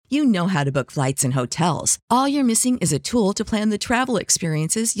You know how to book flights and hotels. All you're missing is a tool to plan the travel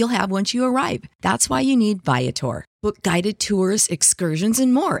experiences you'll have once you arrive. That's why you need Viator. Book guided tours, excursions,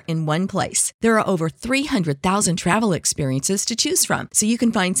 and more in one place. There are over 300,000 travel experiences to choose from, so you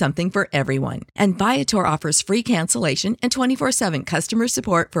can find something for everyone. And Viator offers free cancellation and 24/7 customer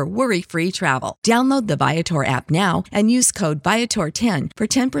support for worry-free travel. Download the Viator app now and use code Viator10 for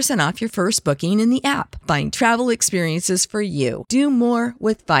 10% off your first booking in the app. Find travel experiences for you. Do more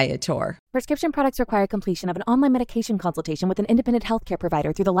with Viator. Prescription products require completion of an online medication consultation with an independent healthcare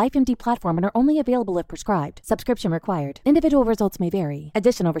provider through the LifeMD platform and are only available if prescribed. Subscription required. Individual results may vary.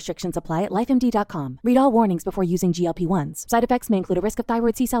 Additional restrictions apply at lifemd.com. Read all warnings before using GLP-1s. Side effects may include a risk of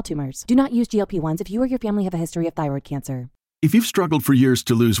thyroid C-cell tumors. Do not use GLP-1s if you or your family have a history of thyroid cancer. If you've struggled for years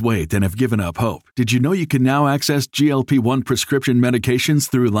to lose weight and have given up hope, did you know you can now access GLP-1 prescription medications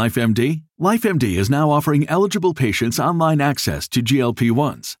through LifeMD? LifeMD is now offering eligible patients online access to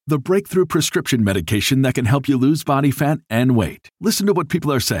GLP-1s, the breakthrough prescription medication that can help you lose body fat and weight. Listen to what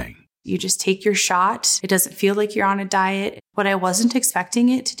people are saying. You just take your shot. It doesn't feel like you're on a diet. What I wasn't expecting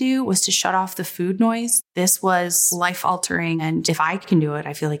it to do was to shut off the food noise. This was life-altering, and if I can do it,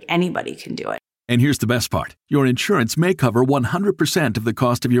 I feel like anybody can do it. And here's the best part. Your insurance may cover 100% of the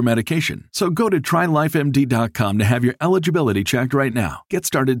cost of your medication. So go to TryLifeMD.com to have your eligibility checked right now. Get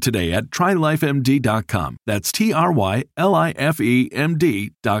started today at TryLifeMD.com. That's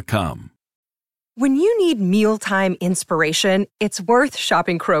TryLifeMD.com. When you need mealtime inspiration, it's worth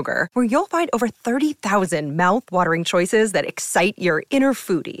shopping Kroger, where you'll find over 30,000 mouth-watering choices that excite your inner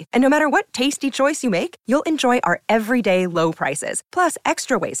foodie. And no matter what tasty choice you make, you'll enjoy our everyday low prices, plus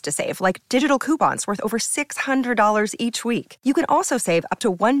extra ways to save, like digital coupons worth over $600 each week. You can also save up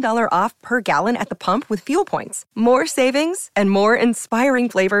to $1 off per gallon at the pump with fuel points. More savings and more inspiring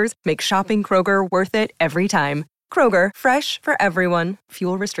flavors make shopping Kroger worth it every time. Kroger, fresh for everyone.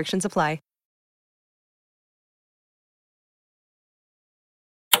 Fuel restrictions apply.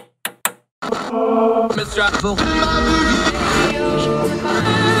 With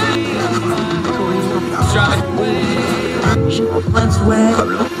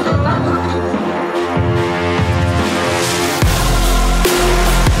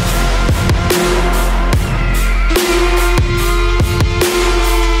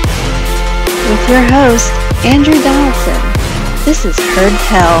your host, Andrew Donaldson. This is Heard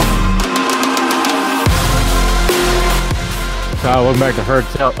Tell. Welcome back to Heard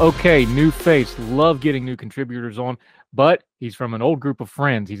Tell. Okay, new face. Love getting new contributors on, but he's from an old group of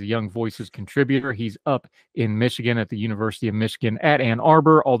friends. He's a Young Voices contributor. He's up in Michigan at the University of Michigan at Ann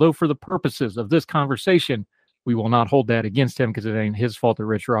Arbor, although for the purposes of this conversation, we will not hold that against him because it ain't his fault that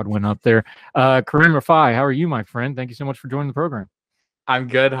Rich Rod went up there. Karim Rafai, how are you, my friend? Thank you so much for joining the program. I'm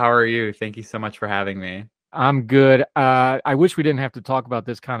good. How are you? Thank you so much for having me. I'm good. I wish we didn't have to talk about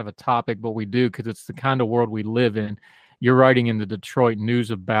this kind of a topic, but we do because it's the kind of world we live in. You're writing in the Detroit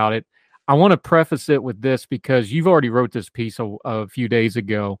News about it. I want to preface it with this because you've already wrote this piece a few days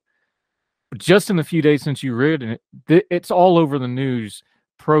ago. Just in the few days since you read it, it's all over the news.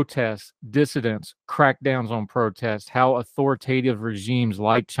 Protests, dissidents, crackdowns on protests, how authoritative regimes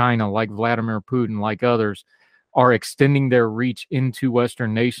like China, like Vladimir Putin, like others, are extending their reach into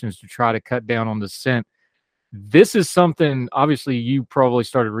Western nations to try to cut down on dissent. This is something, obviously, you probably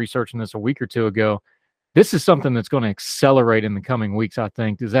started researching this a week or two ago. This is something that's going to accelerate in the coming weeks, I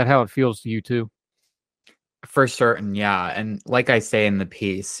think. Is that how it feels to you too? For certain, yeah. And like I say in the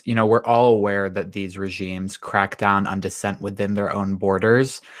piece, we're all aware that these regimes crack down on dissent within their own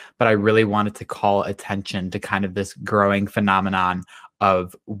borders. But I really wanted to call attention to kind of this growing phenomenon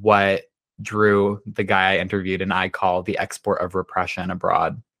of what Drew, the guy I interviewed, and I call the export of repression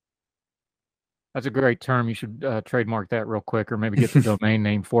abroad. That's a great term. You should trademark that real quick or maybe get the domain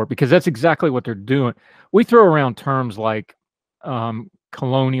name for it because that's exactly what they're doing. We throw around terms like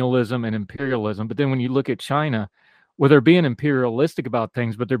colonialism and imperialism, but then when you look at China, well, they're being imperialistic about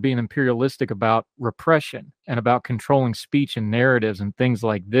things, but they're being imperialistic about repression and about controlling speech and narratives and things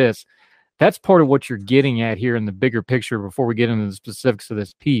like this. That's part of what you're getting at here in the bigger picture before we get into the specifics of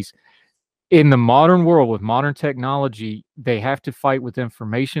this piece. In the modern world with modern technology, they have to fight with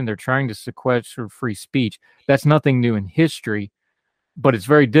information. They're trying to sequester free speech. That's nothing new in history, but it's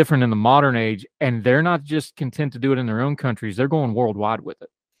very different in the modern age. And they're not just content to do it in their own countries. They're going worldwide with it.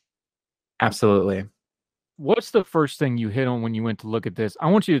 Absolutely. What's the first thing you hit on when you went to look at this?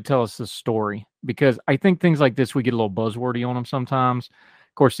 I want you to tell us the story because I think things like this, we get a little buzzwordy on them sometimes.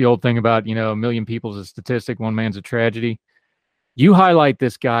 Of course, the old thing about, a million people's a statistic, one man's a tragedy. You highlight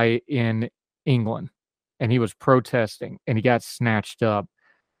this guy in England and he was protesting and he got snatched up,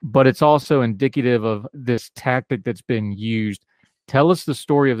 but it's also indicative of this tactic that's been used. Tell us the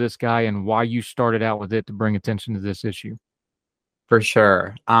story of this guy and why you started out with it to bring attention to this issue. For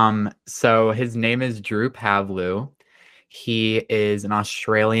sure. So his name is Drew Pavlou. He is an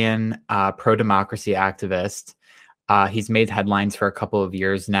Australian pro-democracy activist. He's made headlines for a couple of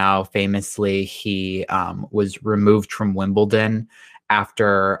years now. Famously, he was removed from Wimbledon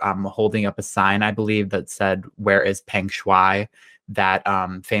after holding up a sign, I believe, that said, "Where is Peng Shuai?" That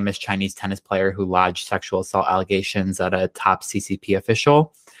famous Chinese tennis player who lodged sexual assault allegations at a top CCP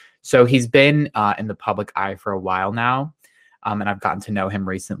official. So he's been in the public eye for a while now. And I've gotten to know him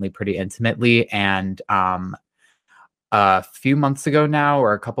recently pretty intimately. And a few months ago now,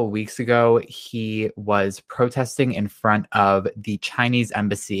 or a couple of weeks ago, he was protesting in front of the Chinese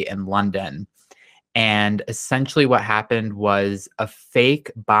embassy in London. And essentially what happened was a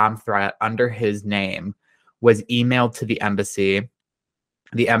fake bomb threat under his name was emailed to the embassy.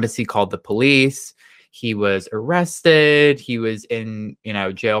 The embassy called the police. He was arrested. He was in,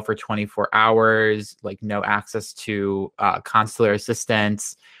 jail for 24 hours, like no access to consular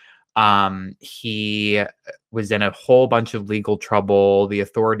assistance. He was in a whole bunch of legal trouble. The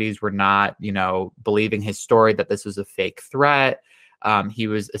authorities were not, believing his story that this was a fake threat. He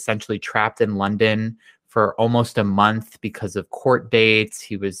was essentially trapped in London for almost a month because of court dates.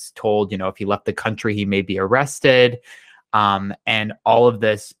 He was told, if he left the country, he may be arrested. And all of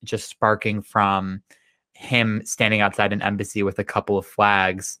this just sparking from him standing outside an embassy with a couple of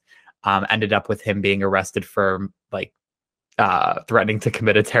flags, ended up with him being arrested for threatening to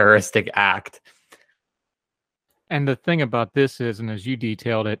commit a terroristic act. And the thing about this is, and as you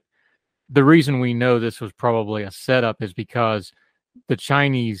detailed it, the reason we know this was probably a setup is because the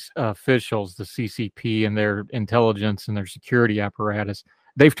Chinese officials, the CCP and their intelligence and their security apparatus,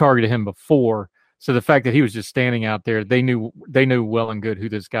 they've targeted him before. So the fact that he was just standing out there, they knew well and good who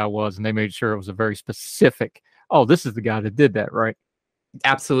this guy was, and they made sure it was a very specific, oh, this is the guy that did that, right?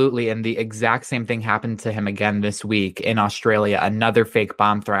 Absolutely. And the exact same thing happened to him again this week in Australia, another fake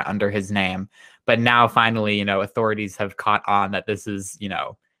bomb threat under his name. But now finally, authorities have caught on that this is,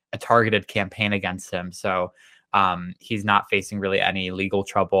 a targeted campaign against him. So he's not facing really any legal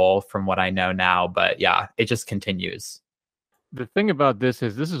trouble from what I know now. But yeah, it just continues. The thing about this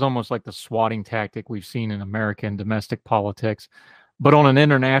is almost like the swatting tactic we've seen in American domestic politics. But on an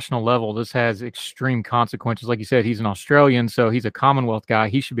international level, this has extreme consequences. Like you said, he's an Australian, so he's a Commonwealth guy.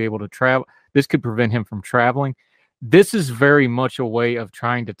 He should be able to travel. This could prevent him from traveling. This is very much a way of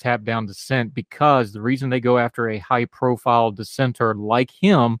trying to tap down dissent, because the reason they go after a high-profile dissenter like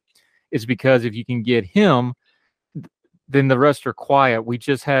him is because if you can get him, then the rest are quiet. We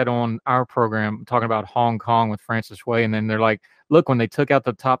just had on our program talking about Hong Kong with Francis Hui, and then they're like, look, when they took out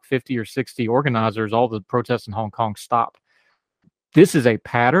the top 50 or 60 organizers, all the protests in Hong Kong stopped. This is a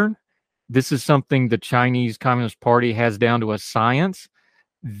pattern. This is something the Chinese Communist Party has down to a science.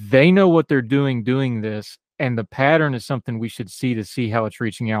 They know what they're doing this, and the pattern is something we should see how it's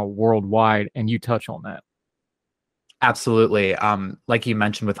reaching out worldwide, and you touch on that. Absolutely. Like you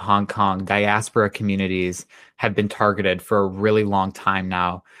mentioned with Hong Kong, diaspora communities have been targeted for a really long time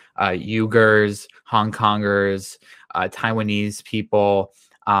now. Uyghurs, Hong Kongers, Taiwanese people,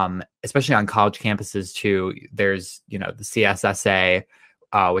 especially on college campuses too. There's, the CSSA,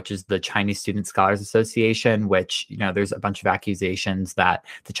 which is the Chinese Student Scholars Association, which, there's a bunch of accusations that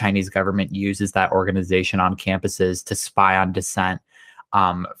the Chinese government uses that organization on campuses to spy on dissent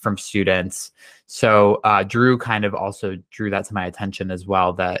from students. So Drew kind of also drew that to my attention as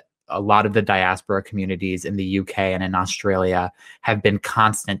well, that a lot of the diaspora communities in the UK and in Australia have been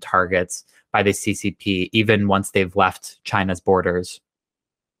constant targets by the CCP, even once they've left China's borders.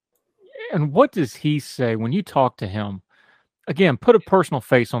 And what does he say when you talk to him? Again, put a personal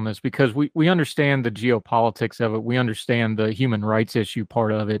face on this, because we understand the geopolitics of it. We understand the human rights issue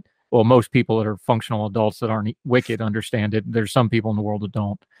part of it. Well, most people that are functional adults that aren't wicked understand it. There's some people in the world that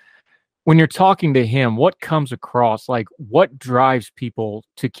don't. When you're talking to him, what comes across? Like, what drives people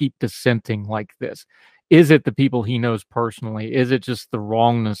to keep dissenting like this? Is it the people he knows personally? Is it just the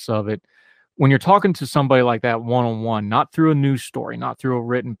wrongness of it? When you're talking to somebody like that one-on-one, not through a news story, not through a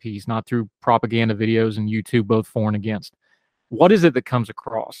written piece, not through propaganda videos and YouTube, both for and against, what is it that comes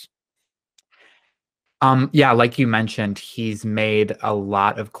across? Yeah, like you mentioned, he's made a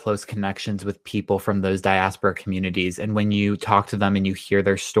lot of close connections with people from those diaspora communities. And when you talk to them and you hear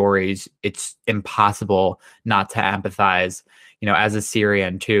their stories, it's impossible not to empathize. As a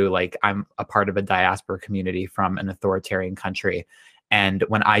Syrian too, like, I'm a part of a diaspora community from an authoritarian country. And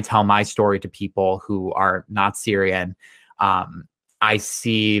when I tell my story to people who are not Syrian, I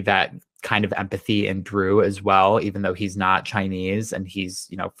see that kind of empathy in Drew as well, even though he's not Chinese and he's,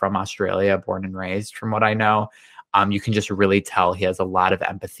 from Australia, born and raised, from what I know. You can just really tell he has a lot of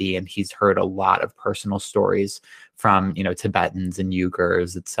empathy, and he's heard a lot of personal stories from, Tibetans and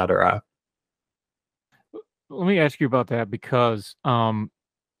Uyghurs, etc. Let me ask you about that because,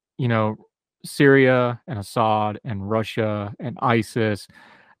 Syria and Assad and Russia and ISIS,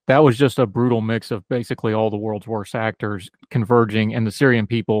 that was just a brutal mix of basically all the world's worst actors converging, and the Syrian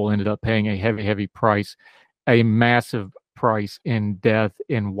people ended up paying a heavy, heavy price, a massive price in death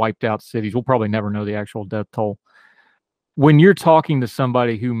in wiped out cities. We'll probably never know the actual death toll. When you're talking to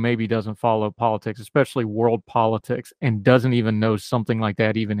somebody who maybe doesn't follow politics, especially world politics, and doesn't even know something like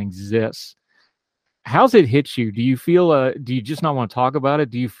that even exists, how's it hit you? Do you just not want to talk about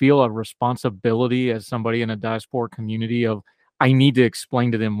it? Do you feel a responsibility as somebody in a diaspora community of, I need to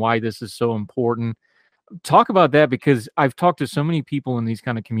explain to them why this is so important? Talk about that, because I've talked to so many people in these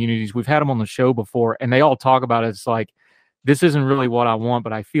kind of communities. We've had them on the show before, and they all talk about it. It's like, this isn't really what I want,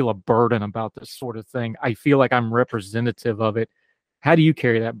 but I feel a burden about this sort of thing. I feel like I'm representative of it. How do you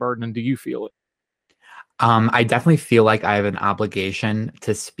carry that burden, and do you feel it? I definitely feel like I have an obligation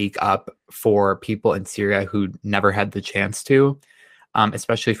to speak up for people in Syria who never had the chance to,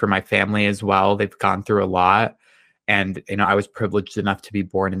 especially for my family as well. They've gone through a lot. And, I was privileged enough to be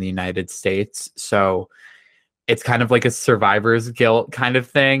born in the United States. So it's kind of like a survivor's guilt kind of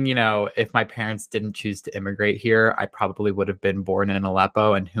thing. If my parents didn't choose to immigrate here, I probably would have been born in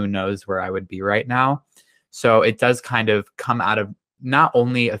Aleppo, and who knows where I would be right now. So it does kind of come out of not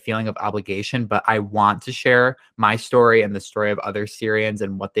only a feeling of obligation, but I want to share my story and the story of other Syrians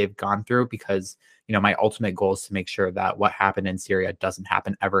and what they've gone through, because, my ultimate goal is to make sure that what happened in Syria doesn't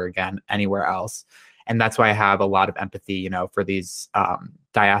happen ever again anywhere else. And that's why I have a lot of empathy, for these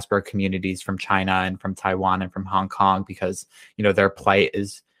diaspora communities from China and from Taiwan and from Hong Kong, because, their plight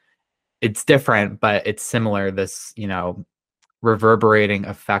it's different, but it's similar. This, reverberating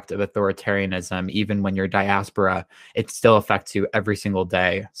effect of authoritarianism, even when you're diaspora, it still affects you every single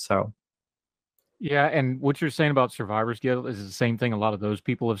day. So. Yeah, and what you're saying about survivor's guilt is the same thing a lot of those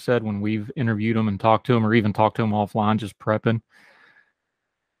people have said when we've interviewed them and talked to them, or even talked to them offline, just prepping.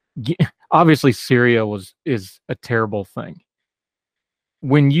 Obviously, Syria is a terrible thing.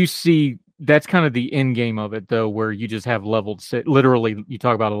 When you see, that's kind of the end game of it, though, where you just have leveled, literally, you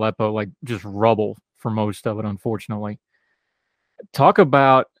talk about Aleppo, like just rubble for most of it, unfortunately. Talk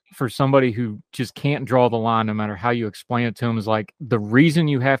about, for somebody who just can't draw the line, no matter how you explain it to them, is like, the reason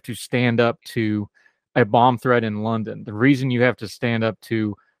you have to stand up to a bomb threat in London, the reason you have to stand up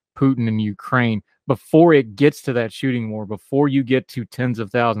to Putin in Ukraine, before it gets to that shooting war, before you get to tens of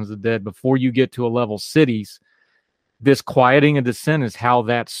thousands of dead, before you get to a level cities, this quieting of dissent is how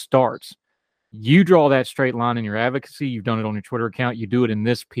that starts. You draw that straight line in your advocacy. You've done it on your Twitter account. You do it in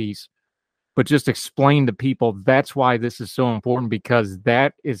this piece. But just explain to people that's why this is so important, because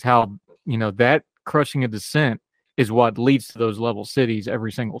that is how, that crushing of dissent is what leads to those level cities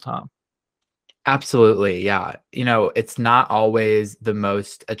every single time. Absolutely. Yeah. It's not always the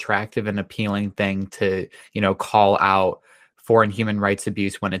most attractive and appealing thing to, call out foreign human rights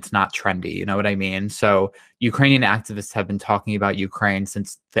abuse when it's not trendy. You know what I mean? So Ukrainian activists have been talking about Ukraine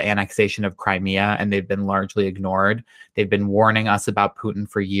since the annexation of Crimea, and they've been largely ignored. They've been warning us about Putin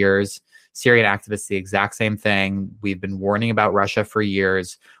for years. Syrian activists, the exact same thing. We've been warning about Russia for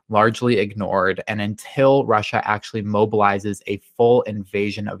years, largely ignored. And until Russia actually mobilizes a full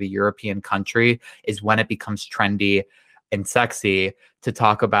invasion of a European country is when it becomes trendy and sexy to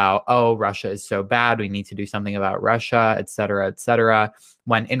talk about, oh, Russia is so bad, we need to do something about Russia, et cetera, et cetera.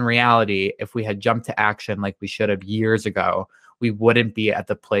 When in reality, if we had jumped to action like we should have years ago, we wouldn't be at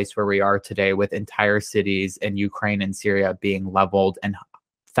the place where we are today, with entire cities in Ukraine and Syria being leveled and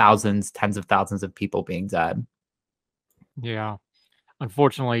thousands, tens of thousands of people being dead. Yeah.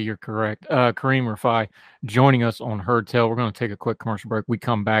 Unfortunately, you're correct. Kareem Rifai joining us on Heard Tell. We're going to take a quick commercial break. We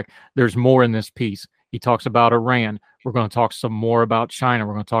come back. There's more in this piece. He talks about Iran. We're going to talk some more about China.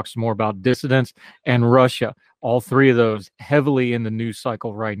 We're going to talk some more about dissidents and Russia. All three of those heavily in the news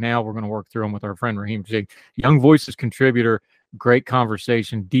cycle right now. We're going to work through them with our friend Raheem Jig, Young Voices contributor. Great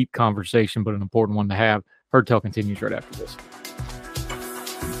conversation, deep conversation, but an important one to have. Heard Tell continues right after this.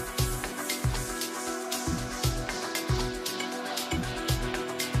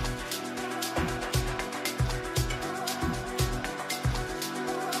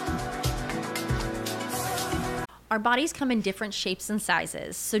 Our bodies come in different shapes and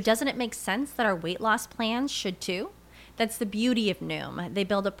sizes, so doesn't it make sense that our weight loss plans should too? That's the beauty of Noom. They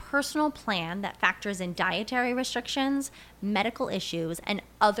build a personal plan that factors in dietary restrictions, medical issues, and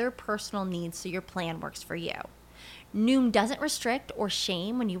other personal needs so your plan works for you. Noom doesn't restrict or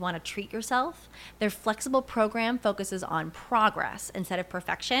shame when you want to treat yourself. Their flexible program focuses on progress instead of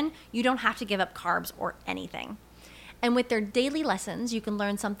perfection. You don't have to give up carbs or anything. And with their daily lessons, you can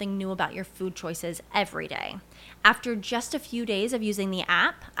learn something new about your food choices every day. After just a few days of using the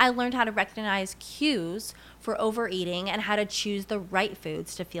app, I learned how to recognize cues for overeating and how to choose the right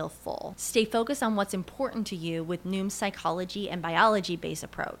foods to feel full. Stay focused on what's important to you with Noom's psychology and biology-based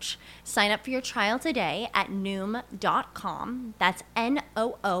approach. Sign up for your trial today at Noom.com. That's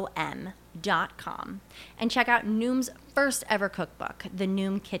Noom.com. And check out Noom's first ever cookbook, The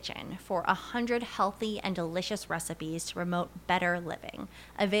Noom Kitchen, for 100 healthy and delicious recipes to promote better living.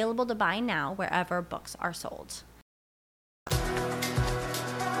 Available to buy now wherever books are sold.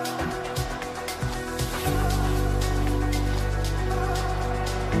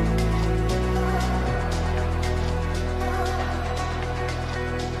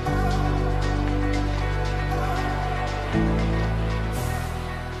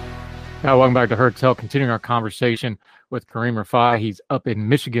 Now, welcome back to Heard Tell, continuing our conversation with Kareem Rifai. He's up in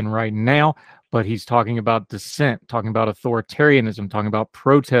Michigan right now, but he's talking about dissent, talking about authoritarianism, talking about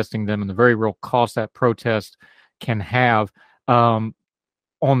protesting them and the very real cost that protest can have. On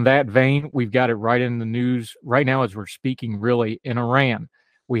that vein, we've got it right in the news right now as we're speaking, really, in Iran.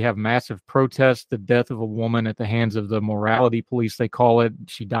 We have massive protests, the death of a woman at the hands of the morality police, they call it.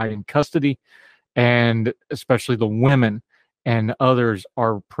 She died in custody, and especially the women and others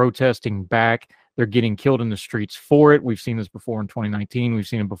are protesting back. They're getting killed in the streets for it. We've seen this before in 2019. We've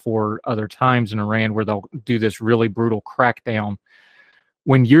seen it before other times in Iran where they'll do this really brutal crackdown.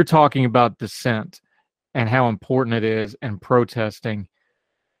 When you're talking about dissent and how important it is and protesting,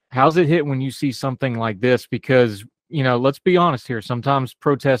 how's it hit when you see something like this? Because, you know, let's be honest here. Sometimes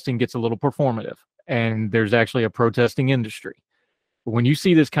protesting gets a little performative and there's actually a protesting industry. But when you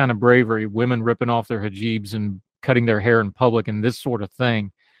see this kind of bravery, women ripping off their hijabs and cutting their hair in public and this sort of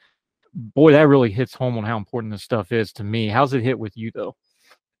thing, boy, that really hits home on how important this stuff is to me. How's it hit with you, though?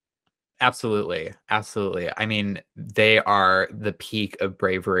 Absolutely. Absolutely. I mean, they are the peak of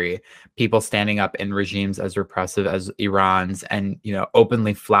bravery. People standing up in regimes as repressive as Iran's and, you know,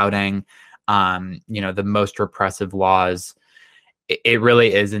 openly flouting, the most repressive laws. It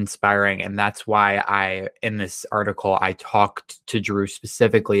really is inspiring. And that's why in this article, I talked to Drew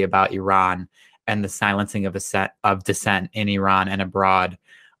specifically about Iran and the silencing of dissent in Iran and abroad.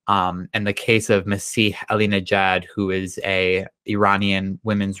 And the case of Masih Alinejad, who is a Iranian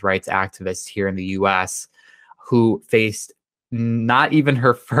women's rights activist here in the U.S., who faced not even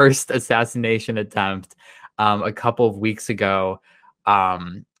her first assassination attempt a couple of weeks ago.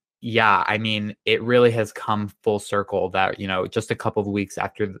 I mean, it really has come full circle that, you know, just a couple of weeks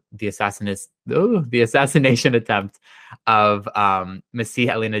after the assassination attempt of Masih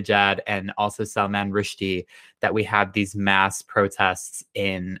Alinejad and also Salman Rushdie, that we have these mass protests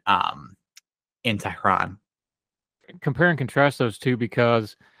in Tehran. Compare and contrast those two,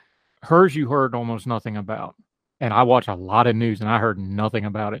 because hers you heard almost nothing about. And I watch a lot of news and I heard nothing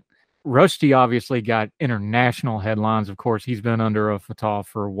about it. Rushdie obviously got international headlines. Of course, he's been under a fatwa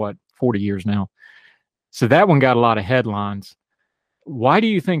for 40 years now. So that one got a lot of headlines. Why do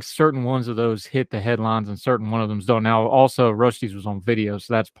you think certain ones of those hit the headlines and certain one of them don't? Now, also, Rushdie's was on video,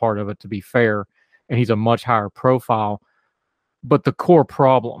 so that's part of it, to be fair. And he's a much higher profile. But the core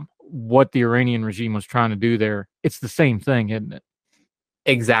problem, what the Iranian regime was trying to do there, it's the same thing, isn't it?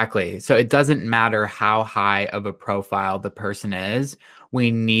 Exactly. So it doesn't matter how high of a profile the person is.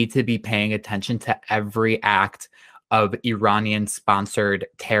 We need to be paying attention to every act of Iranian-sponsored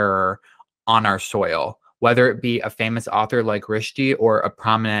terror on our soil, whether it be a famous author like Rushdie or a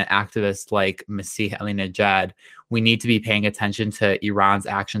prominent activist like Masih Alinejad. We need to be paying attention to Iran's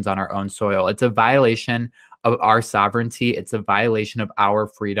actions on our own soil. It's a violation of our sovereignty. It's a violation of our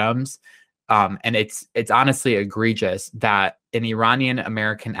freedoms. And it's honestly egregious that an Iranian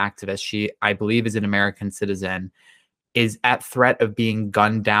American activist, she, I believe, is an American citizen, is at threat of being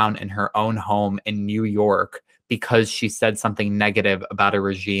gunned down in her own home in New York because she said something negative about a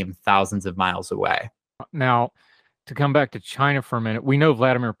regime thousands of miles away. Now, to come back to China for a minute, we know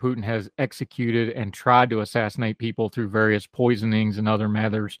Vladimir Putin has executed and tried to assassinate people through various poisonings and other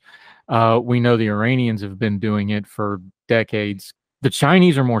methods. We know the Iranians have been doing it for decades. The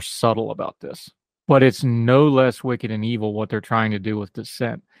Chinese are more subtle about this, but it's no less wicked and evil what they're trying to do with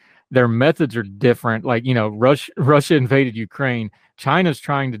dissent. Their methods are different. Like, you know, Russia invaded Ukraine. China's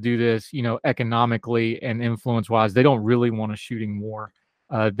trying to do this, you know, economically and influence-wise. They don't really want a shooting war.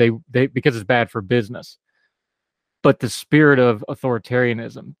 They because it's bad for business. But the spirit of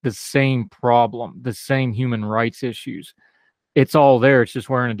authoritarianism, the same problem, the same human rights issues, it's all there. It's just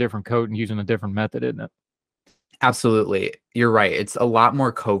wearing a different coat and using a different method, isn't it? Absolutely. You're right. It's a lot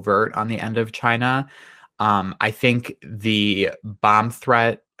more covert on the end of China. I think the bomb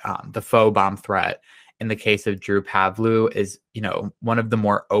threat, the faux bomb threat in the case of Drew Pavlou is, one of the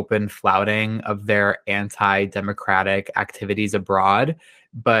more open flouting of their anti-democratic activities abroad.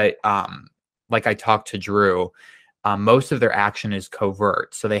 But like I talked to Drew, most of their action is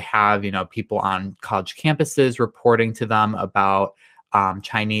covert. So they have, people on college campuses reporting to them about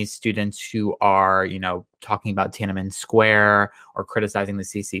Chinese students who are, talking about Tiananmen Square or criticizing the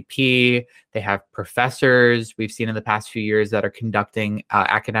CCP. They have professors we've seen in the past few years that are conducting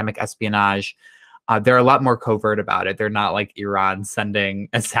academic espionage. They're a lot more covert about it. They're not like Iran sending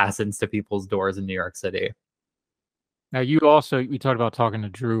assassins to people's doors in New York City. Now, you talked about talking to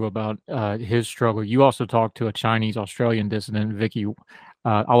Drew about his struggle. You also talked to a Chinese Australian dissident, Vicky.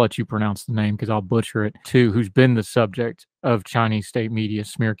 I'll let you pronounce the name because I'll butcher it too, who's been the subject of Chinese state media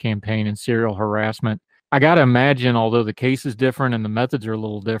smear campaign and serial harassment. I got to imagine, although the case is different and the methods are a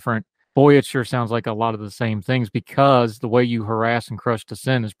little different, boy, it sure sounds like a lot of the same things because the way you harass and crush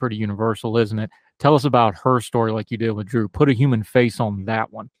dissent is pretty universal, isn't it? Tell us about her story like you did with Drew. Put a human face on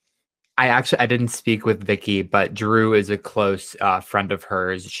that one. I didn't speak with Vicky, but Drew is a close friend of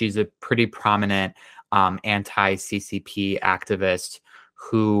hers. She's a pretty prominent anti-CCP activist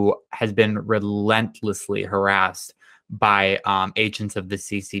who has been relentlessly harassed by agents of the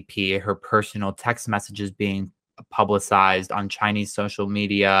CCP. Her personal text messages being publicized on Chinese social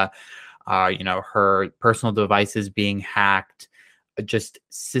media, her personal devices being hacked, just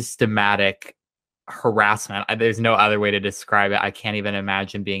systematic harassment. There's no other way to describe it. I can't even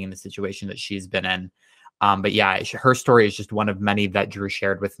imagine being in the situation that she's been in. But yeah, her story is just one of many that Drew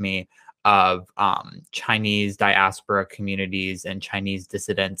shared with me of Chinese diaspora communities and Chinese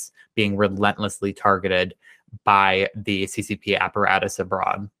dissidents being relentlessly targeted by the CCP apparatus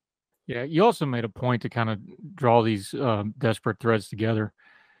abroad. Yeah, you also made a point to kind of draw these desperate threads together.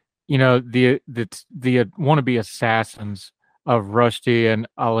 The wannabe assassins of Rushdie and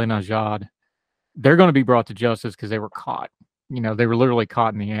Ahmadinejad, they're going to be brought to justice because they were caught. They were literally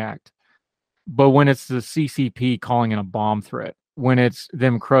caught in the act. But when it's the CCP calling in a bomb threat, when it's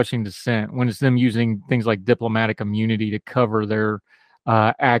them crushing dissent, when it's them using things like diplomatic immunity to cover their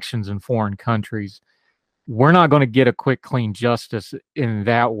actions in foreign countries, we're not going to get a quick, clean justice in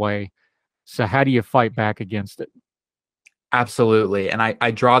that way. So how do you fight back against it? Absolutely. And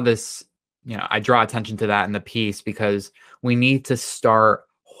I draw this, I draw attention to that in the piece because we need to start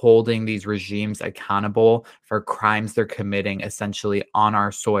holding these regimes accountable for crimes they're committing essentially on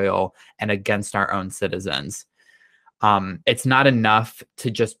our soil and against our own citizens. It's not enough to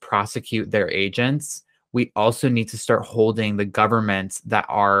just prosecute their agents. We also need to start holding the governments that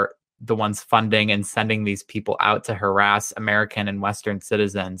are the ones funding and sending these people out to harass American and Western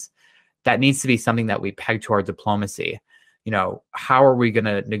citizens. That needs to be something that we peg to our diplomacy. How are we going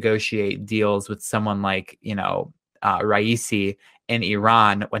to negotiate deals with someone like, Raisi in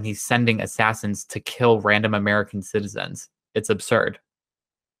Iran when he's sending assassins to kill random American citizens? It's absurd.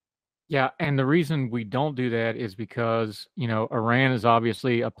 Yeah, and the reason we don't do that is because, Iran is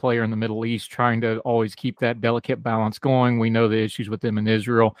obviously a player in the Middle East trying to always keep that delicate balance going. We know the issues with them in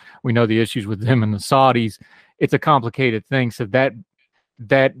Israel. We know the issues with them and the Saudis. It's a complicated thing. So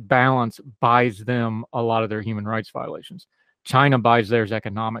that balance buys them a lot of their human rights violations. China buys theirs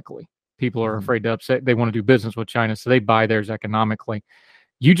economically. People are afraid to upset. They want to do business with China, so they buy theirs economically.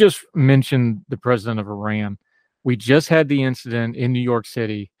 You just mentioned the president of Iran. We just had the incident in New York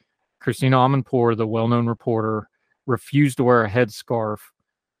City. Christina Amanpour, the well-known reporter, refused to wear a headscarf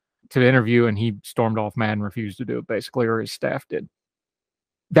to the interview, and he stormed off mad and refused to do it, basically, or his staff did.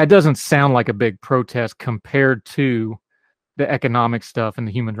 That doesn't sound like a big protest compared to the economic stuff and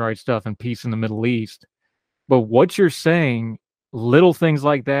the human rights stuff and peace in the Middle East. But what you're saying, little things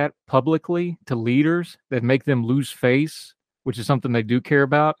like that publicly to leaders that make them lose face, which is something they do care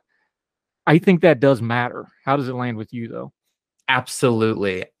about, I think that does matter. How does it land with you, though?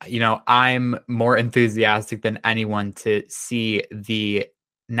 Absolutely. I'm more enthusiastic than anyone to see the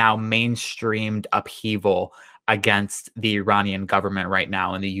now mainstreamed upheaval against the Iranian government right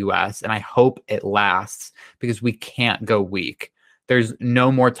now in the US. And I hope it lasts because we can't go weak. There's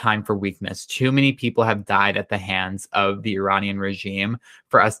no more time for weakness. Too many people have died at the hands of the Iranian regime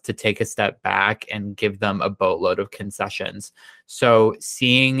for us to take a step back and give them a boatload of concessions. So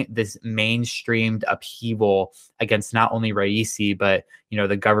seeing this mainstreamed upheaval against not only Raisi, but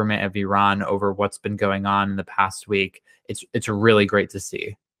the government of Iran over what's been going on in the past week, it's really great to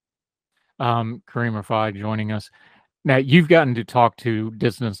see. Kareem Rafai joining us. Now, you've gotten to talk to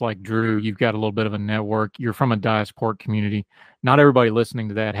dissidents like Drew. You've got a little bit of a network. You're from a diasporic community. Not everybody listening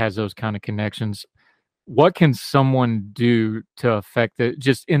to that has those kind of connections. What can someone do to affect it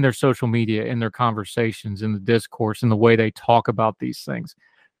just in their social media, in their conversations, in the discourse, in the way they talk about these things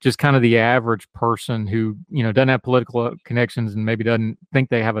just kind of the average person who, doesn't have political connections and maybe doesn't think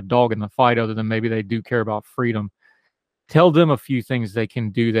they have a dog in the fight other than maybe they do care about freedom. Tell them a few things they can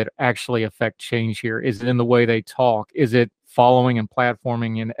do that actually affect change here. Is it in the way they talk? Is it following and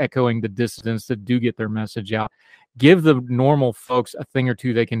platforming and echoing the dissidents that do get their message out? Give the normal folks a thing or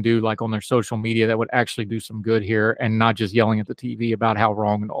two they can do, like on their social media, that would actually do some good here and not just yelling at the TV about how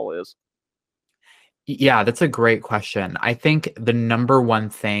wrong it all is. Yeah, that's a great question. I think the number one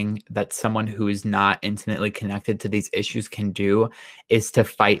thing that someone who is not intimately connected to these issues can do is to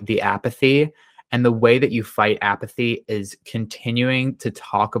fight the apathy. And the way that you fight apathy is continuing to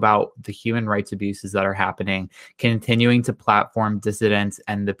talk about the human rights abuses that are happening, continuing to platform dissidents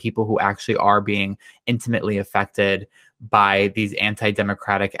and the people who actually are being intimately affected by these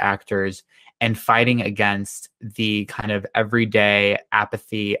anti-democratic actors, and fighting against the kind of everyday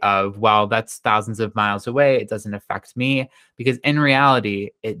apathy of, well, that's thousands of miles away, it doesn't affect me, because in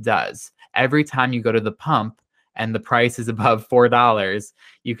reality, it does. Every time you go to the pump and the price is above $4,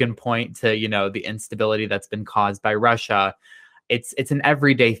 you can point to, the instability that's been caused by Russia. It's an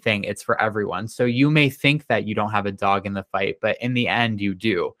everyday thing. It's for everyone. So you may think that you don't have a dog in the fight, but in the end, you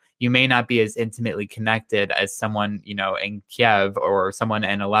do. You may not be as intimately connected as someone, in Kiev or someone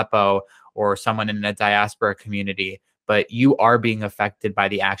in Aleppo or someone in a diaspora community, but you are being affected by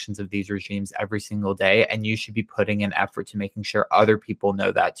the actions of these regimes every single day, and you should be putting in effort to making sure other people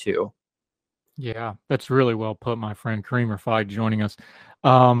know that too. Yeah, that's really well put, my friend. Kareem Rifai joining us.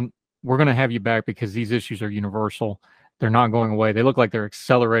 We're going to have you back because these issues are universal. They're not going away. They look like they're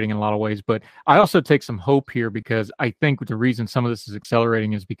accelerating in a lot of ways, but I also take some hope here because I think the reason some of this is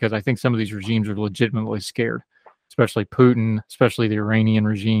accelerating is because I think some of these regimes are legitimately scared, especially Putin, especially the Iranian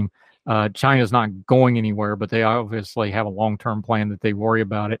regime. China's not going anywhere, but they obviously have a long-term plan that they worry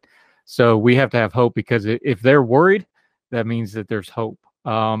about it. So we have to have hope, because if they're worried, that means that there's hope.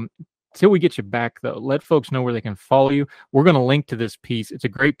 Till we get you back, though, let folks know where they can follow you. We're going to link to this piece. It's a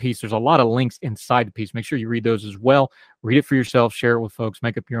great piece. There's a lot of links inside the piece. Make sure you read those as well. Read it for yourself. Share it with folks.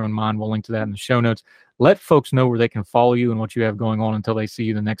 Make up your own mind. We'll link to that in the show notes. Let folks know where they can follow you and what you have going on until they see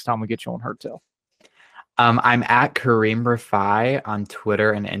you the next time we get you on Heard Tell. I'm at Kareem Rifai on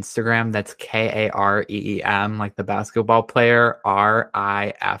Twitter and Instagram. That's Kareem, like the basketball player,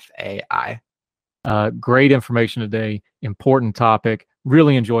 Rifai. Great information today. Important topic.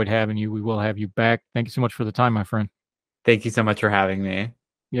 Really enjoyed having you. We will have you back. Thank you so much for the time, my friend. Thank you so much for having me.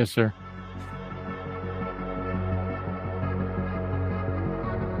 Yes, sir.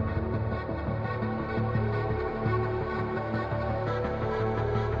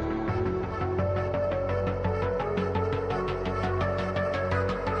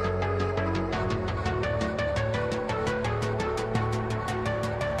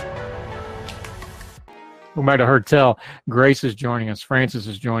 Welcome back to Heard Tell. Grace is joining us. Francis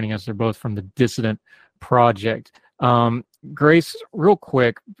is joining us. They're both from the Dissident Project. Grace, real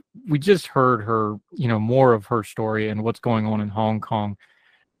quick, we just heard her, more of her story and what's going on in Hong Kong.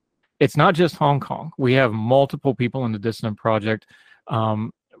 It's not just Hong Kong. We have multiple people in the Dissident Project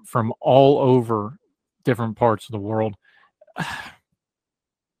from all over different parts of the world.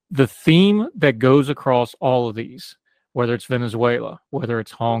 The theme that goes across all of these, whether it's Venezuela, whether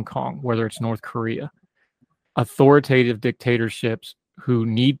it's Hong Kong, whether it's North Korea, authoritative dictatorships who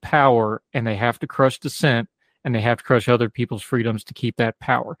need power, and they have to crush dissent, and they have to crush other people's freedoms to keep that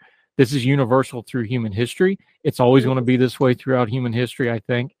power. This is universal through human history. It's always going to be this way throughout human history, I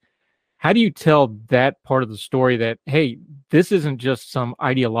think. How do you tell that part of the story that, hey, this isn't just some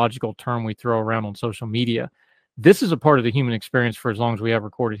ideological term we throw around on social media? This is a part of the human experience for as long as we have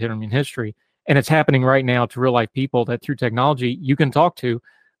recorded human history. And it's happening right now to real life people that through technology you can talk to,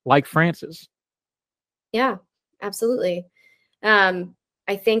 like Francis. Yeah, absolutely.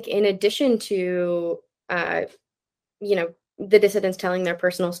 I think in addition to, the dissidents telling their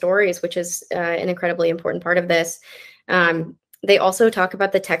personal stories, which is an incredibly important part of this, they also talk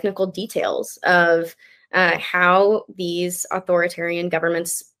about the technical details of how these authoritarian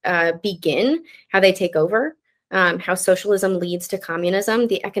governments begin, how they take over, how socialism leads to communism,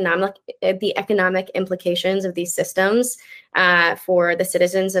 the economic implications of these systems for the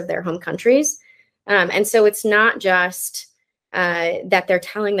citizens of their home countries. And so it's not just that they're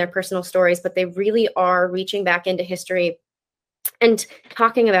telling their personal stories, but they really are reaching back into history and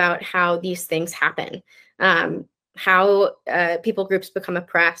talking about how these things happen, how people groups become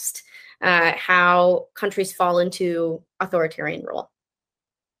oppressed, how countries fall into authoritarian rule.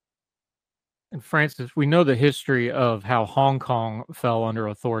 And Francis, we know the history of how Hong Kong fell under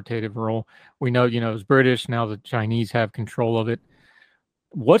authoritative rule. We know, it was British. Now the Chinese have control of it.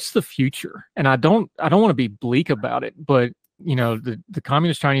 What's the future? And I don't want to be bleak about it, but the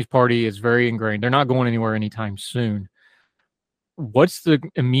Communist Chinese Party is very ingrained. They're not going anywhere anytime soon. What's the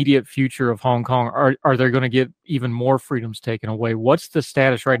immediate future of Hong Kong? Are they going to get even more freedoms taken away? What's the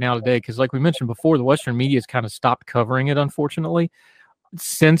status right now today? Because like we mentioned before, the Western media has kind of stopped covering it, unfortunately,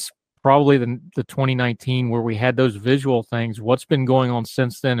 since probably the 2019 where we had those visual things. What's been going on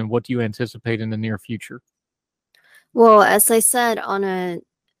since then, and what do you anticipate in the near future? Well, as I said, on a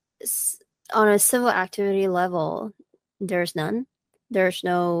civil activity level, there's none. There's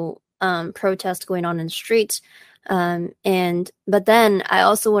no protest going on in the streets. But then I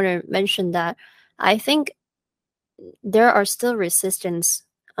also want to mention that I think there are still resistance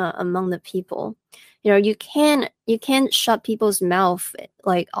among the people. You can't shut people's mouth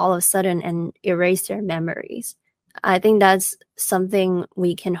like all of a sudden and erase their memories. I think that's something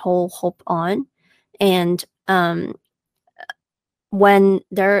we can hold hope on. And when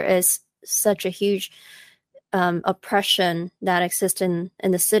there is such a huge oppression that exists in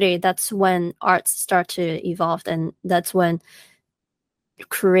the city, that's when arts start to evolve, and that's when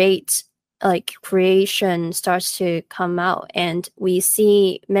creation starts to come out, and we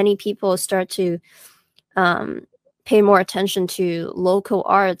see many people start to pay more attention to local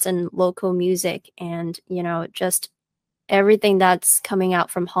arts and local music, and just everything that's coming out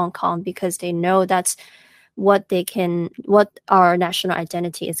from Hong Kong, because they know that's what our national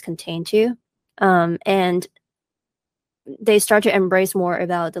identity is contained to, and they start to embrace more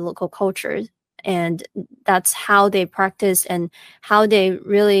about the local culture, and that's how they practice and how they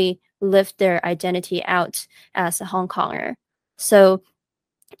really lift their identity out as a Hong Konger. So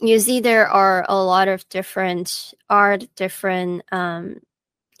you see there are a lot of different art, different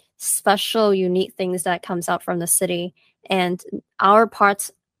special, unique things that comes out from the city, and our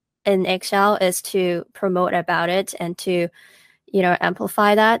part in Exile is to promote about it and to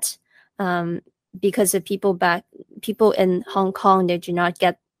amplify that. Because the people in Hong Kong, they do not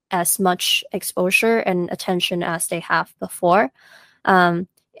get as much exposure and attention as they have before. And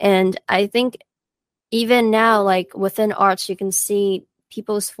I think even now, like within arts, you can see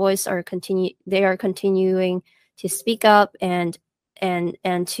people's voice they are continuing to speak up and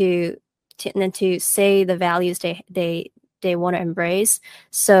to say the values they want to embrace.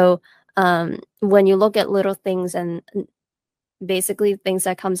 So when you look at little things and basically things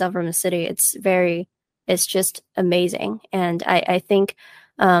that comes out from the city, it's just amazing. And I think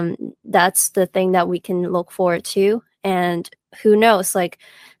that's the thing that we can look forward to. And who knows, like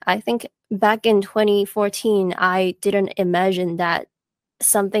I think back in 2014, I didn't imagine that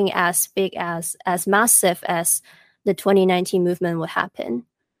something as big as massive as the 2019 movement would happen.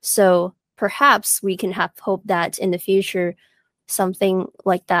 So perhaps we can have hope that in the future something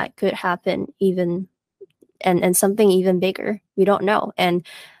like that could happen, even and something even bigger. We don't know. And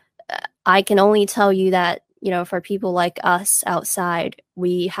I can only tell you that, for people like us outside,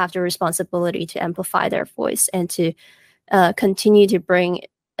 we have the responsibility to amplify their voice and to continue to bring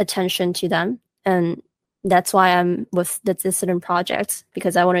attention to them. And that's why I'm with the Dissident Project,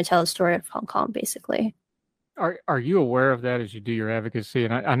 because I want to tell the story of Hong Kong, basically. Are you aware of that as you do your advocacy?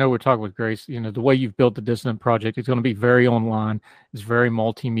 And I know we're talking with Grace, the way you've built the Dissident Project, it's going to be very online. It's very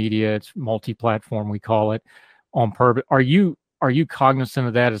multimedia. It's multi-platform, we call it, on purpose. Are you cognizant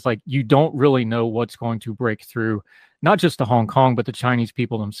of that? It's like you don't really know what's going to break through, not just to Hong Kong, but the Chinese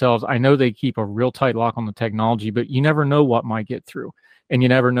people themselves. I know they keep a real tight lock on the technology, but you never know what might get through. And you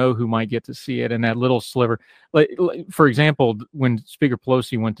never know who might get to see it. And that little sliver, like for example, when Speaker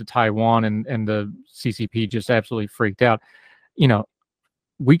Pelosi went to Taiwan and the CCP just absolutely freaked out,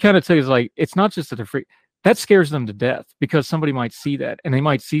 we kind of say it's not just that they're free. That scares them to death, because somebody might see that, and they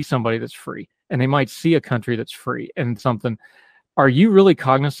might see somebody that's free, and they might see a country that's free and something. Are you really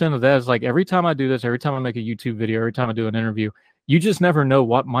cognizant of that? It's like every time I do this, every time I make a YouTube video, every time I do an interview, you just never know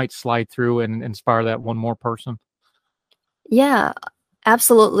what might slide through and inspire that one more person. Yeah.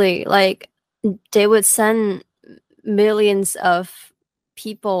 Absolutely. Like they would send millions of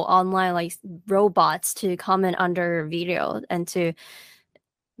people online, like robots, to comment under your video and to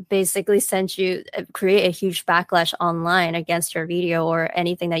basically create a huge backlash online against your video or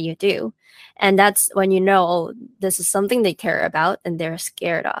anything that you do. And that's when this is something they care about and they're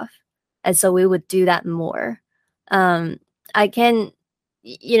scared of. And so we would do that more. A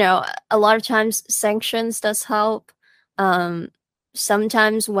lot of times sanctions does help.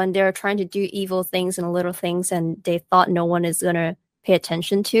 Sometimes when they're trying to do evil things and little things and they thought no one is going to pay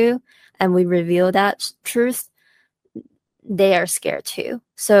attention to, and we reveal that truth, they are scared too.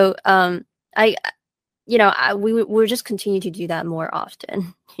 So we'll just continue to do that more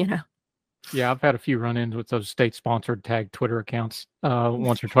often, Yeah, I've had a few run-ins with those state-sponsored tag Twitter accounts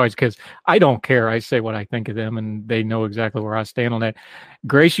once or twice because I don't care. I say what I think of them, and they know exactly where I stand on that.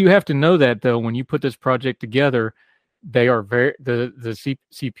 Grace, you have to know that, though, when you put this project together, they are the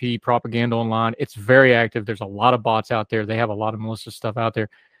CP propaganda online. It's very active. There's a lot of bots out there. They have a lot of malicious stuff out there.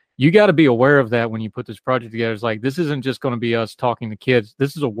 You got to be aware of that when you put this project together. It's like, this isn't just going to be us talking to kids.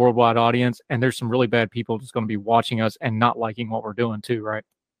 This is a worldwide audience, and there's some really bad people just going to be watching us and not liking what we're doing too, right?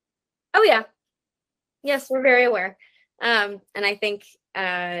 Oh, yeah. Yes, we're very aware. And I think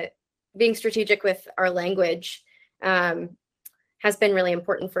being strategic with our language has been really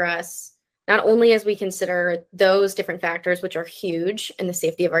important for us, not only as we consider those different factors, which are huge, and the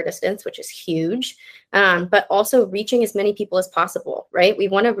safety of our dissidents, which is huge, but also reaching as many people as possible, right? We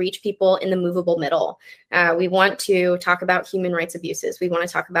want to reach people in the movable middle. We want to talk about human rights abuses. We want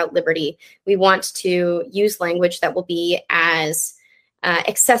to talk about liberty. We want to use language that will be as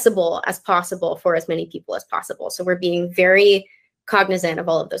accessible as possible for as many people as possible. So we're being very cognizant of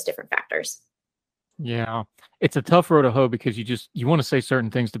all of those different factors. Yeah, it's a tough road to hoe because you want to say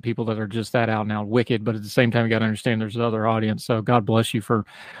certain things to people that are just that out and out wicked, but at the same time, you got to understand there's another audience. So God bless you for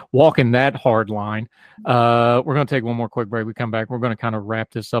walking that hard line. We're going to take one more quick break. We come back. We're going to kind of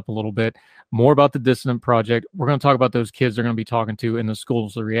wrap this up a little bit more about the Dissident Project. We're going to talk about those kids they're going to be talking to in the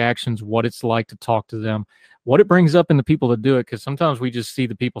schools, the reactions, what it's like to talk to them, what it brings up in the people that do it. Because sometimes we just see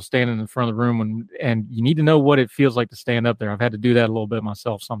the people standing in front of the room and you need to know what it feels like to stand up there. I've had to do that a little bit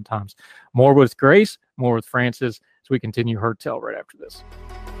myself sometimes. More with Grace, more with Francis, as we continue Heard Tell right after this.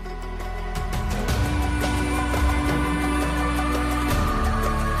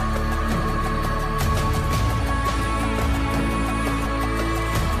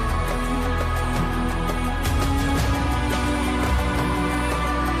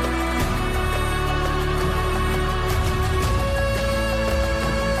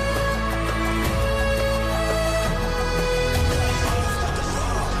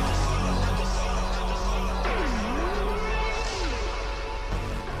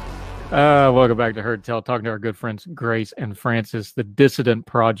 Welcome back to Heard Tell, talking to our good friends Grace and Francis, the Dissident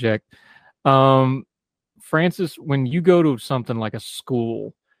Project. Francis, when you go to something like a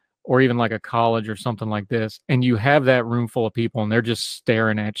school or even like a college or something like this, and you have that room full of people and they're just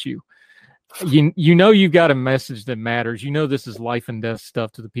staring at you, you know you've got a message that matters. You know this is life and death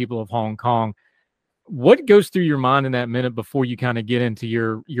stuff to the people of Hong Kong. What goes through your mind in that minute before you kind of get into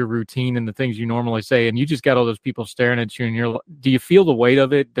your routine and the things you normally say, and you just got all those people staring at you, and do you feel the weight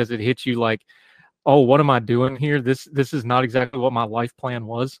of it? Does it hit you like, oh, what am I doing here? This is not exactly what my life plan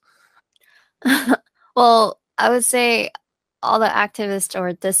was? Well, I would say all the activists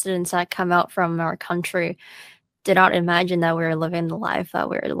or dissidents that come out from our country did not imagine that we were living the life that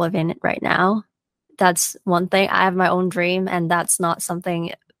we're living right now. That's one thing. I have my own dream, and that's not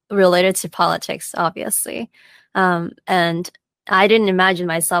something related to politics, obviously. And I didn't imagine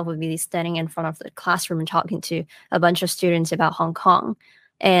myself would be standing in front of the classroom and talking to a bunch of students about Hong Kong.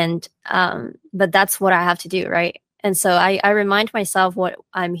 And but that's what I have to do, right? And so I remind myself what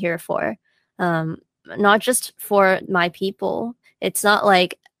I'm here for, not just for my people. It's not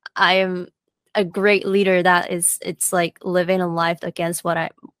like I am a great leader that it's like living a life against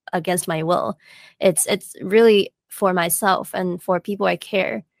my will. It's really for myself and for people I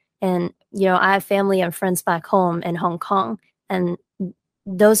care. And, you know, I have family and friends back home in Hong Kong, and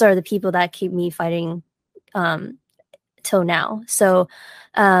those are the people that keep me fighting till now. So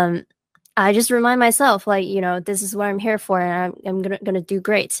I just remind myself, like, you know, this is what I'm here for, and I'm gonna do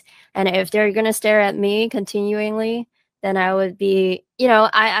great. And if they're gonna stare at me continually, then I would be, you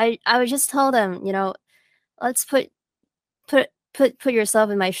know, I would just tell them, you know, let's put yourself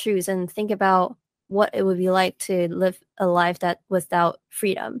in my shoes and think about what it would be like to live a life that without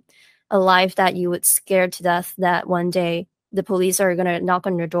freedom, a life that you would scare to death that one day the police are going to knock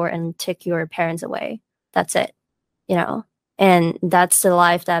on your door and take your parents away. That's it, you know? And that's the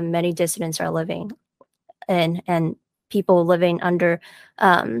life that many dissidents are living in, and people living under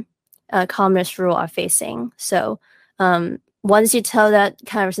communist rule are facing. So once you tell that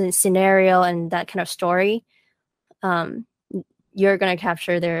kind of scenario and that kind of story, you're going to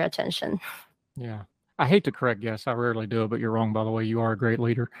capture their attention. Yeah. I hate to correct guess. I rarely do it, but you're wrong, by the way. You are a great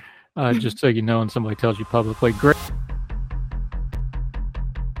leader. Just so you know, and somebody tells you publicly. Great.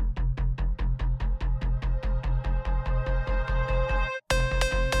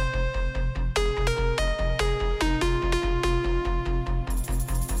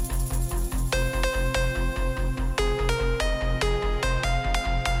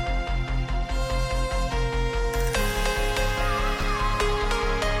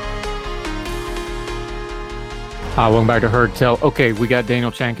 Welcome back to Heard Tell. Okay, we got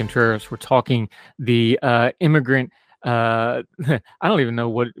Daniel Chan Contreras. We're talking the immigrant. I don't even know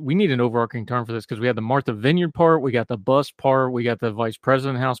what we need an overarching term for this, because we have the Martha Vineyard part, we got the bus part, we got the vice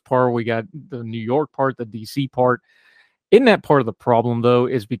president house part, we got the New York part, the DC part. Isn't that part of the problem, though,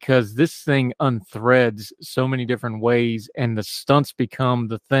 is because this thing unthreads so many different ways, and the stunts become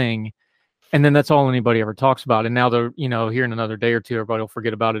the thing, and then that's all anybody ever talks about. And now they're, here in another day or two, everybody will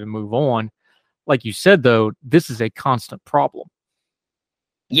forget about it and move on. Like you said, though, this is a constant problem.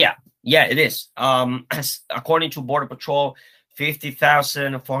 Yeah, it is. According to Border Patrol,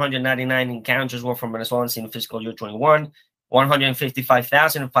 50,499 encounters were from Venezuelans in fiscal year 21,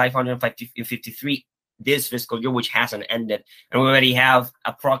 155,553 this fiscal year, which hasn't ended. And we already have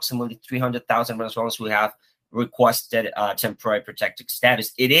approximately 300,000 Venezuelans who have requested temporary protected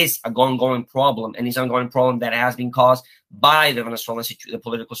status. It is an ongoing problem, and it's an ongoing problem that has been caused by the Venezuelan the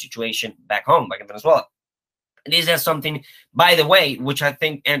political situation back home, back in Venezuela. This is something, by the way, which I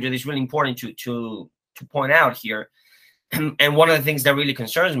think, Andrew, is really important to point out here. And one of the things that really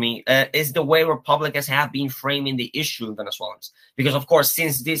concerns me is the way Republicans have been framing the issue of Venezuelans. Because, of course,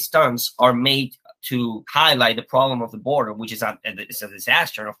 since these stunts are made to highlight the problem of the border, which is a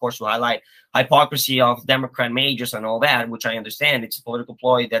disaster, and of course to highlight hypocrisy of Democrat majors and all that, which I understand, it's a political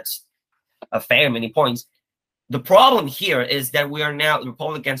ploy that's fair in many points. The problem here is that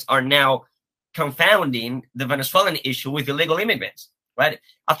Republicans are now confounding the Venezuelan issue with illegal immigrants, right?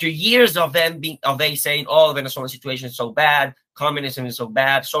 After years of they saying, oh, the Venezuelan situation is so bad, communism is so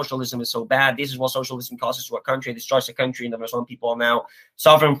bad, socialism is so bad, this is what socialism causes to a country, it destroys the country, and the Venezuelan people are now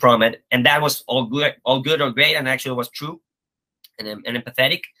suffering from it. And that was all good or great, and actually was true and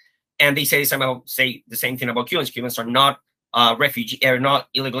empathetic. And they say the same thing about Cubans. Cubans are not not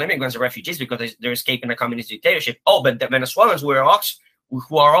illegal immigrants or refugees because they're escaping a communist dictatorship. Oh, but the Venezuelans who are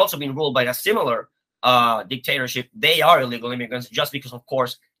also being ruled by a similar dictatorship, they are illegal immigrants just because, of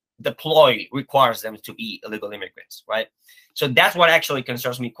course, the ploy requires them to be illegal immigrants, right? So that's what actually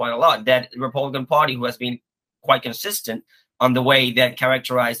concerns me quite a lot, that the Republican Party, who has been quite consistent on the way that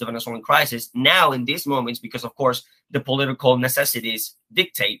characterized the Venezuelan crisis, now in these moments, because, of course, the political necessities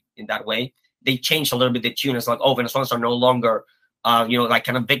dictate in that way, they change a little bit the tune. It's like, oh, Venezuelans are no longer like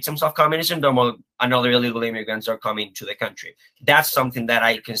kind of victims of communism, another illegal immigrants are coming to the country. That's something that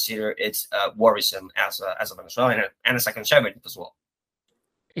I consider it's worrisome as a Venezuelan and as a conservative as well.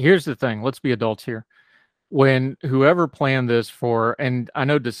 Here's the thing. Let's be adults here. When whoever planned this and I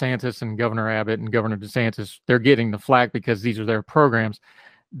know DeSantis and Governor Abbott and Governor DeSantis, they're getting the flack because these are their programs.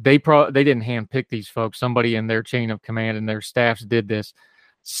 They didn't handpick these folks. Somebody in their chain of command and their staffs did this.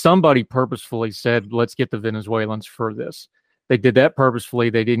 Somebody purposefully said, let's get the Venezuelans for this. They did that purposefully.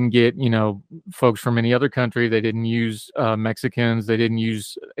 They didn't get, folks from any other country. They didn't use Mexicans. They didn't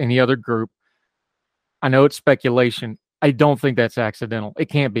use any other group. I know it's speculation. I don't think that's accidental. It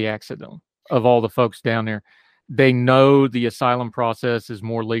can't be accidental. Of all the folks down there, they know the asylum process is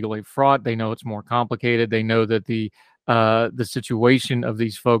more legally fraught. They know it's more complicated. They know that the situation of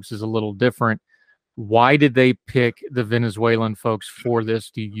these folks is a little different. Why did they pick the Venezuelan folks for this,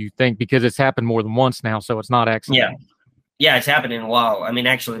 do you think? Because it's happened more than once now, so it's not accidental. Yeah, it's happening a while. I mean,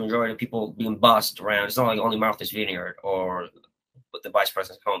 actually, the majority of people being bussed around, it's not like only Martha's Vineyard or the vice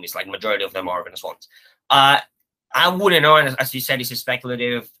president's home. It's like majority of them are Venezuelans. I wouldn't know, and as you said, it's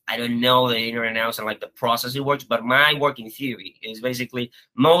speculative. I don't know the inner and outs and like the process it works, but my working theory is basically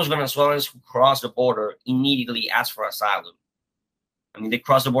most Venezuelans who cross the border immediately ask for asylum. I mean, they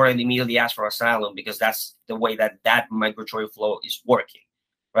cross the border and immediately ask for asylum because that's the way that migratory flow is working,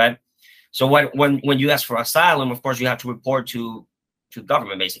 right? So when you ask for asylum, of course, you have to report to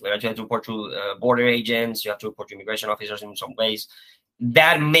government, basically. Right? You have to report to border agents. You have to report to immigration officers in some ways.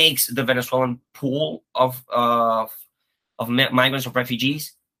 That makes the Venezuelan pool of migrants or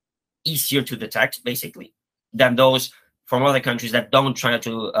refugees easier to detect, basically, than those from other countries that don't try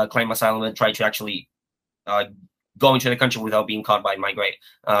to claim asylum and try to actually go into the country without being caught by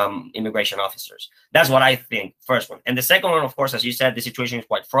immigration officers. That's what I think, first one. And the second one, of course, as you said, the situation is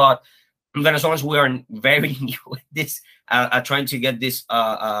quite fraught. Venezuelans, we are very new with this, trying to get this,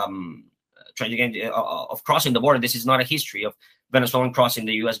 of crossing the border. This is not a history of Venezuelan crossing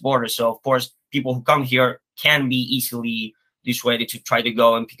the U.S. border. So, of course, people who come here can be easily dissuaded to try to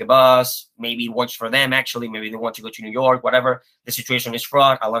go and pick a bus. Maybe it works for them, actually. Maybe they want to go to New York, whatever. The situation is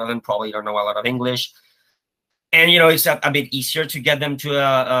fraught. A lot of them probably don't know a lot of English. And, it's a bit easier to get them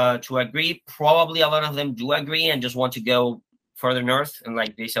to agree. Probably a lot of them do agree and just want to go further north. And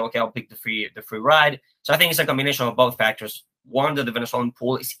like they say, okay, I'll pick the free ride. So I think it's a combination of both factors. One, that the Venezuelan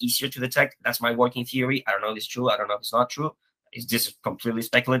pool is easier to detect. That's my working theory. I don't know if it's true. I don't know if it's not true. It's just completely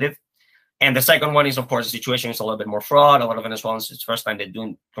speculative. And the second one is, of course, the situation is a little bit more fraud. A lot of Venezuelans, it's the first time they're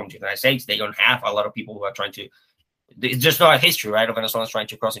doing come to the United States. They don't have a lot of people who are trying to. It's just not a history, right, of Venezuelans trying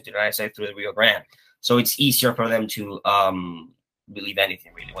to cross into the United States through the Rio Grande. So it's easier for them to believe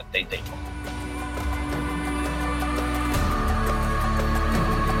anything, really, what they told.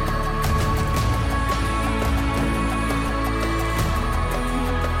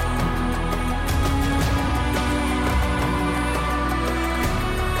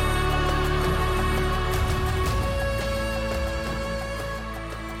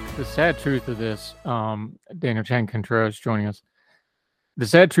 The sad truth of this, Daniel Chan Contreras joining us. The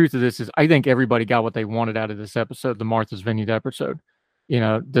sad truth of this is I think everybody got what they wanted out of this episode, the Martha's Vineyard episode.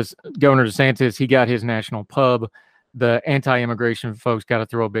 This Governor DeSantis, he got his national pub. The anti-immigration folks got to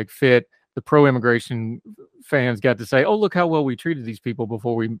throw a big fit. The pro-immigration fans got to say, oh, look how well we treated these people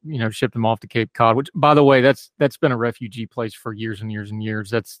before we, shipped them off to Cape Cod, which, by the way, that's been a refugee place for years and years and years.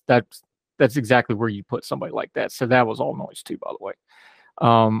 That's exactly where you put somebody like that. So that was all noise too, by the way.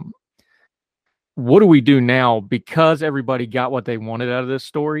 What do we do now? Because everybody got what they wanted out of this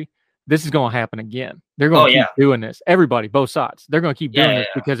story, this is going to happen again. They're going to keep doing this. Everybody, both sides. They're going to keep doing this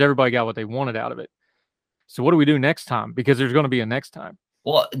because everybody got what they wanted out of it. So what do we do next time? Because there's going to be a next time.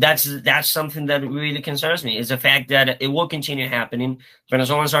 Well, that's something that really concerns me, is the fact that it will continue happening.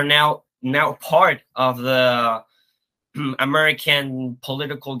 Venezuelans are now part of the American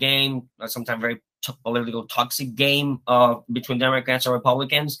political game, sometimes very political toxic game between Democrats and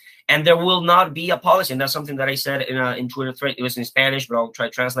Republicans, and there will not be a policy. And that's something that I said in Twitter thread. It was in Spanish, but I'll try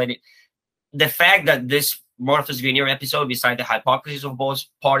to translate it. The fact that this Martha's Vineyard episode, beside the hypocrisies of both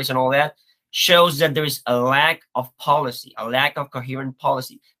parties and all that, shows that there is a lack of policy, a lack of coherent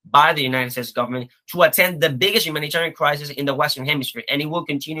policy by the United States government to attend the biggest humanitarian crisis in the Western Hemisphere, and it will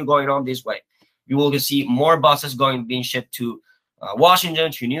continue going on this way. You will see more buses being shipped to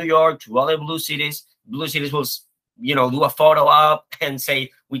Washington, to New York, to other blue cities. Blue cities will, do a photo up and say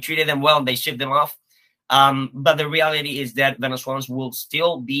we treated them well and they shipped them off. But the reality is that Venezuelans will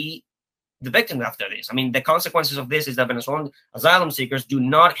still be the victims after this. I mean, the consequences of this is that Venezuelan asylum seekers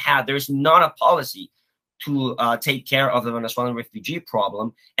there's not a policy to take care of the Venezuelan refugee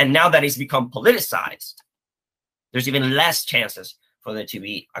problem. And now that it's become politicized, there's even less chances for there to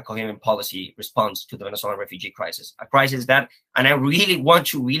be a coherent policy response to the Venezuelan refugee crisis. A crisis that, and I really want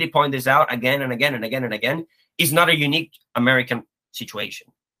to really point this out again and again and again and again, is not a unique American situation.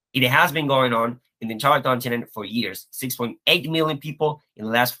 It has been going on in the entire continent for years. 6.8 million people in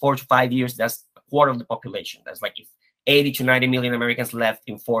the last 4 to 5 years. That's a quarter of the population. That's like 80 to 90 million Americans left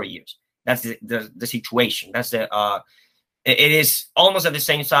in 4 years. That's the situation. That's it is almost at the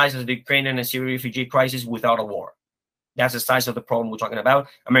same size as the Ukrainian and Syrian refugee crisis without a war. That's the size of the problem we're talking about.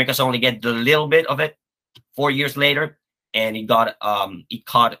 America's only get the little bit of it 4 years later, and it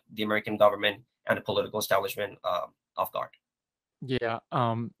caught the American government and the political establishment off guard. Yeah.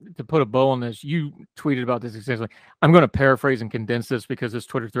 To put a bow on this, you tweeted about this extensively. I'm going to paraphrase and condense this because this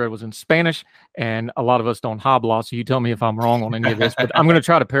Twitter thread was in Spanish, and a lot of us don't habla, so you tell me if I'm wrong on any of this, but I'm going to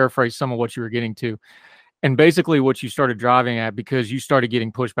try to paraphrase some of what you were getting to. And basically what you started driving at, because you started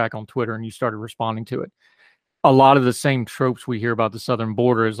getting pushback on Twitter and you started responding to it. A lot of the same tropes we hear about the southern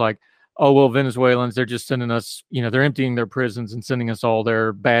border is like, oh, well, Venezuelans, they're just sending us, they're emptying their prisons and sending us all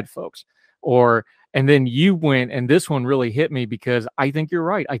their bad folks. And then you went, and this one really hit me because I think you're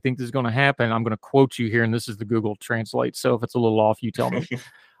right. I think this is going to happen. I'm going to quote you here, and this is the Google Translate. So if it's a little off, you tell me.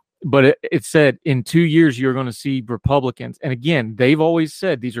 But it said, in 2 years, you're going to see Republicans. And again, they've always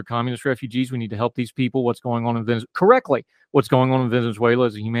said these are communist refugees. We need to help these people. What's going on in Venezuela? Correctly, what's going on in Venezuela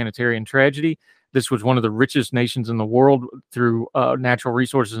is a humanitarian tragedy. This was one of the richest nations in the world through natural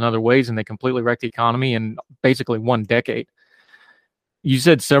resources and other ways, and they completely wrecked the economy in basically 1 decade. You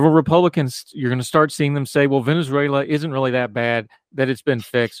said several Republicans, you're going to start seeing them say, well, Venezuela isn't really that bad, that it's been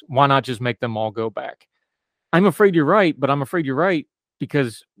fixed. Why not just make them all go back? I'm afraid you're right, but I'm afraid you're right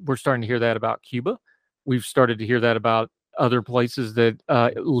because we're starting to hear that about Cuba. We've started to hear that about other places that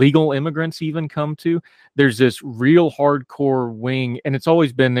legal immigrants even come to. There's this real hardcore wing, and it's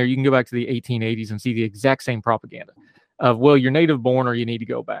always been there. You can go back to the 1880s and see the exact same propaganda of, well, you're native born or you need to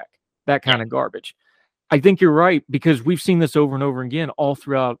go back. That kind of garbage. I think you're right, because we've seen this over and over again all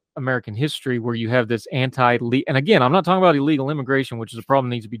throughout American history where you have this and again, I'm not talking about illegal immigration, which is a problem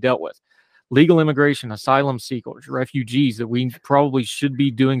that needs to be dealt with. Legal immigration, asylum seekers, refugees that we probably should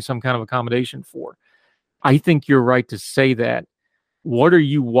be doing some kind of accommodation for. I think you're right to say that. What are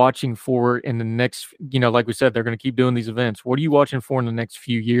you watching for in the next, like we said, they're going to keep doing these events. What are you watching for in the next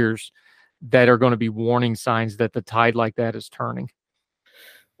few years that are going to be warning signs that the tide like that is turning?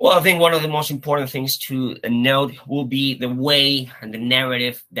 Well, I think one of the most important things to note will be the way and the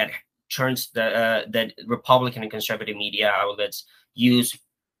narrative that terms that Republican and conservative media outlets use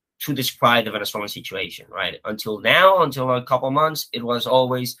to describe the Venezuelan situation, right? Until now, until a couple months, it was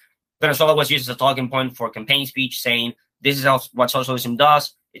always Venezuela was used as a talking point for campaign speech, saying this is what socialism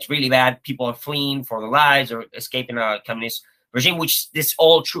does. It's really bad. People are fleeing for their lives or escaping a communist regime, which is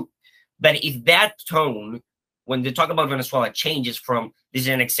all true. But if that tone, when they talk about Venezuela, changes from this is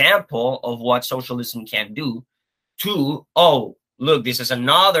an example of what socialism can do to, oh, look, this is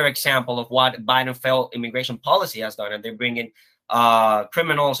another example of what Biden failed immigration policy has done, and they're bringing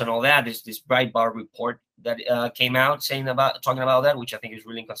criminals and all that. This Breitbart report that came out talking about that, which I think is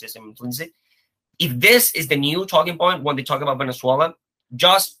really inconsistent and flimsy. If this is the new talking point when they talk about Venezuela,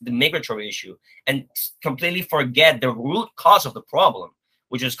 just the migratory issue, and completely forget the root cause of the problem,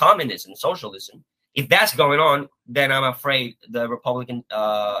 which is communism, socialism. If that's going on, then I'm afraid the Republican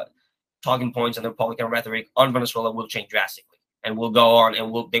talking points and the Republican rhetoric on Venezuela will change drastically, and will go on,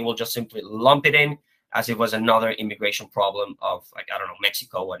 and they will just simply lump it in as if it was another immigration problem of, like, I don't know,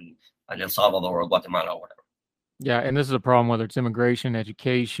 Mexico and El Salvador or Guatemala or whatever. Yeah, and this is a problem, whether it's immigration,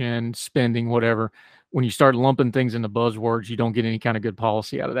 education, spending, whatever. When you start lumping things into buzzwords, you don't get any kind of good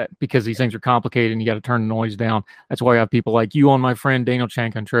policy out of that, because these things are complicated and you got to turn the noise down. That's why I have people like you on, my friend Daniel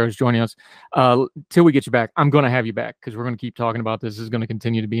Chan Contreras, joining us. Till we get you back, I'm going to have you back, because we're going to keep talking about this. This is going to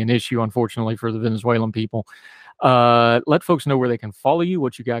continue to be an issue, unfortunately, for the Venezuelan people. Let folks know where they can follow you,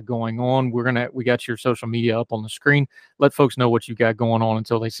 what you got going on. We got your social media up on the screen. Let folks know what you got going on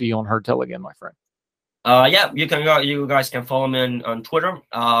until they see you on Heard Tell again, my friend. You guys can follow me on Twitter.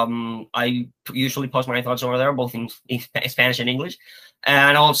 I usually post my thoughts over there, both in Spanish and English,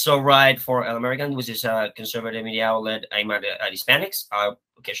 and also write for El American, which is a conservative media outlet aimed at Hispanics. I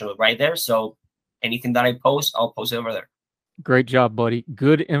occasionally write there, so anything that I post, I'll post it over there. Great job, buddy.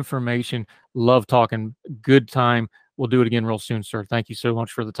 Good information. Love talking. Good time. We'll do it again real soon, sir. Thank you so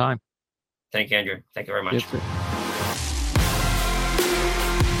much for the time. Thank you, Andrew. Thank you very much.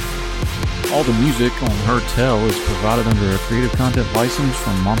 All the music on Heard Tell is provided under a Creative Content license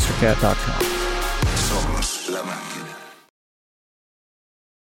from monstercat.com.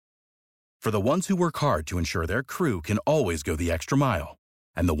 For the ones who work hard to ensure their crew can always go the extra mile,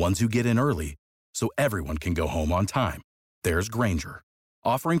 and the ones who get in early so everyone can go home on time, there's Grainger,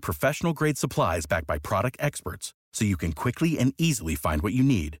 offering professional-grade supplies backed by product experts so you can quickly and easily find what you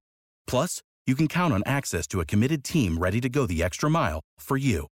need. Plus, you can count on access to a committed team ready to go the extra mile for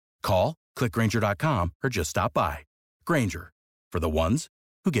you. Call, click Grainger.com, or just stop by. Grainger, for the ones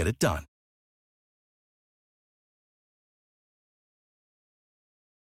who get it done.